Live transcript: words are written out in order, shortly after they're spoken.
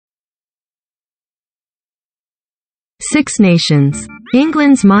Six Nations.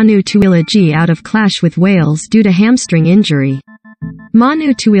 England's Manu Tuilagi out of clash with Wales due to hamstring injury.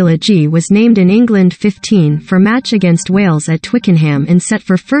 Manu Tuilagi was named in England 15 for match against Wales at Twickenham and set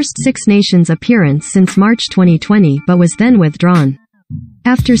for first Six Nations appearance since March 2020 but was then withdrawn.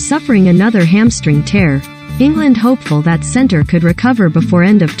 After suffering another hamstring tear, England hopeful that centre could recover before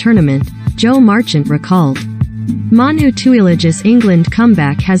end of tournament, Joe Marchant recalled. Manu Tuilagi's England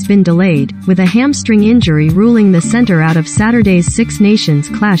comeback has been delayed, with a hamstring injury ruling the centre out of Saturday's Six Nations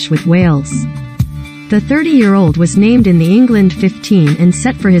clash with Wales. The 30-year-old was named in the England 15 and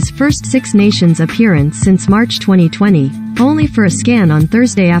set for his first Six Nations appearance since March 2020, only for a scan on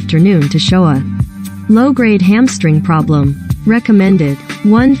Thursday afternoon to show a low-grade hamstring problem. Recommended.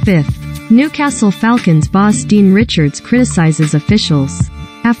 1/5. Newcastle Falcons boss Dean Richards criticises officials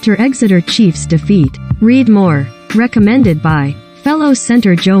after Exeter Chiefs defeat. Read more. Recommended by fellow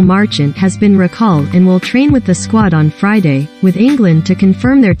centre Joe Marchant has been recalled and will train with the squad on Friday, with England to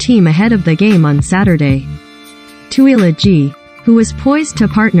confirm their team ahead of the game on Saturday. Tuilagi, who was poised to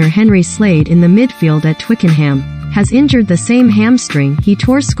partner Henry Slade in the midfield at Twickenham, has injured the same hamstring he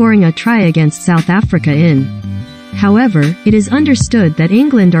tore scoring a try against South Africa in. However, it is understood that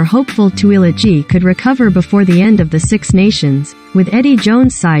England are hopeful Tuilagi could recover before the end of the Six Nations, with Eddie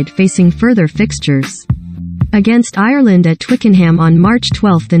Jones' side facing further fixtures against Ireland at Twickenham on March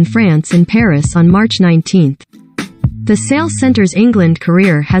 12 and France in Paris on March 19. The Sale Centre's England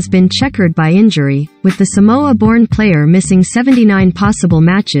career has been checkered by injury, with the Samoa-born player missing 79 possible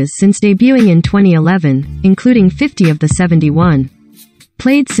matches since debuting in 2011, including 50 of the 71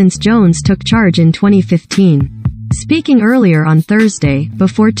 played since Jones took charge in 2015. Speaking earlier on Thursday,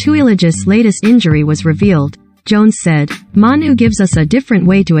 before Tuilagi's latest injury was revealed, Jones said, "Manu gives us a different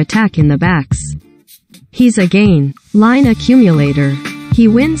way to attack in the backs. He's a gain line accumulator. He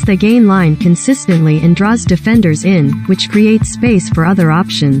wins the gain line consistently and draws defenders in, which creates space for other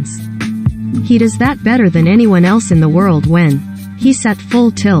options. He does that better than anyone else in the world when he's at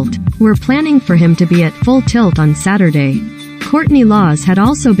full tilt. We're planning for him to be at full tilt on Saturday." Courtney Lawes had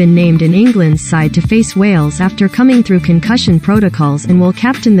also been named in England's side to face Wales after coming through concussion protocols and will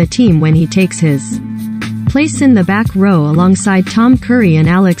captain the team when he takes his place in the back row alongside Tom Curry and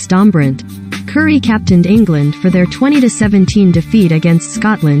Alex Dombrant. Curry captained England for their 20-17 defeat against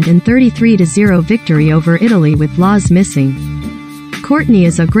Scotland and 33-0 victory over Italy with Lawes missing. "Courtney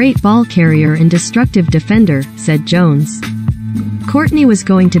is a great ball carrier and destructive defender," said Jones. Courtney was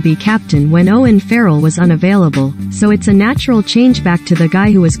going to be captain when Owen Farrell was unavailable, so it's a natural change back to the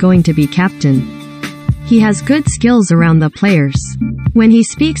guy who was going to be captain. He has good skills around the players. When he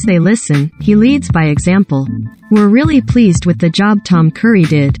speaks they listen, he leads by example. We're really pleased with the job Tom Curry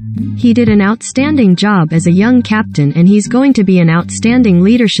did. He did an outstanding job as a young captain and he's going to be an outstanding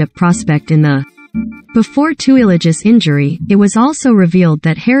leadership prospect in the. Before Tuilagi's injury, it was also revealed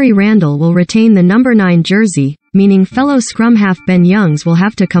that Harry Randall will retain the number 9 jersey, meaning fellow scrum half Ben Youngs will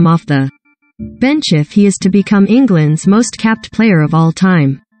have to come off the bench if he is to become England's most capped player of all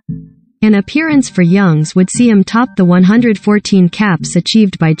time. An appearance for Youngs would see him top the 114 caps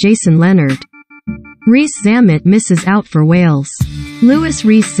achieved by Jason Leonard. Rhys-Zammit misses out for Wales. Lewis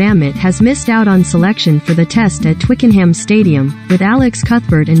Rhys-Zammit has missed out on selection for the test at Twickenham Stadium, with Alex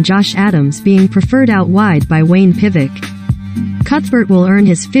Cuthbert and Josh Adams being preferred out wide by Wayne Pivac. Cuthbert will earn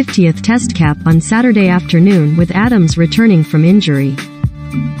his 50th test cap on Saturday afternoon with Adams returning from injury.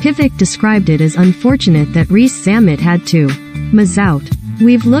 Pivac described it as unfortunate that Rhys-Zammit had to miss out.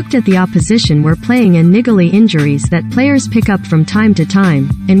 "We've looked at the opposition we're playing and niggly injuries that players pick up from time to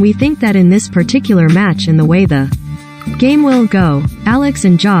time, and we think that in this particular match and the way the game will go, Alex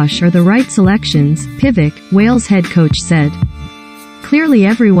and Josh are the right selections," Pivac, Wales head coach, said. Clearly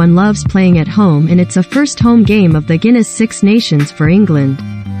everyone loves playing at home and it's a first home game of the Guinness Six Nations for England.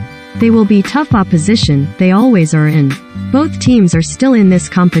 They will be tough opposition, they always are, and both teams are still in this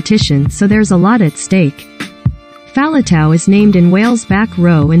competition, so there's a lot at stake. Faletau is named in Wales' back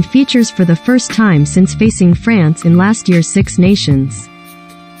row and features for the first time since facing France in last year's Six Nations.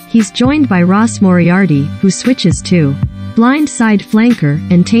 He's joined by Ross Moriarty, who switches to blind side flanker,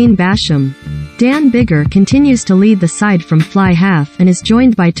 and Tane Basham. Dan Biggar continues to lead the side from fly half and is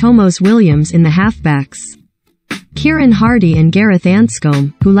joined by Tomos Williams in the halfbacks. Kieran Hardy and Gareth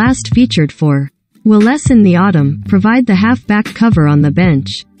Anscombe, who last featured for Wales in the autumn, provide the half-back cover on the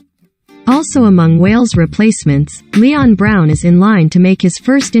bench. Also among Wales' replacements, Leon Brown is in line to make his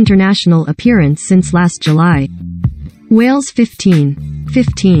first international appearance since last July. Wales 15.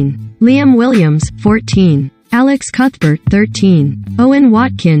 Liam Williams, 14. Alex Cuthbert, 13. Owen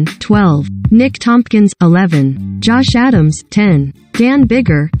Watkin, 12. Nick Tompkins, 11. Josh Adams, 10. Dan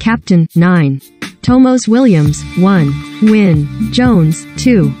Biggar, captain, 9. Tomos Williams, 1. Wynne Jones,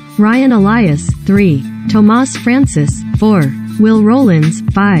 2. Ryan Elias, 3. Tomas Francis, 4. Will Rowlands,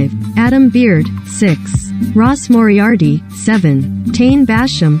 5. Adam Beard, 6. Ross Moriarty, 7. Tane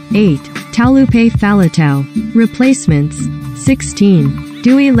Basham, 8. Taulupe Falatau. Replacements, 16.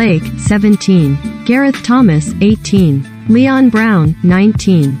 Dewey Lake, 17. Gareth Thomas, 18. Leon Brown,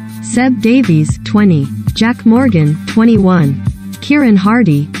 19. Seb Davies, 20. Jack Morgan, 21. Kieran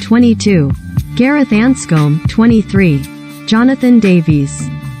Hardy, 22. Gareth Anscombe, 23. Jonathan Davies.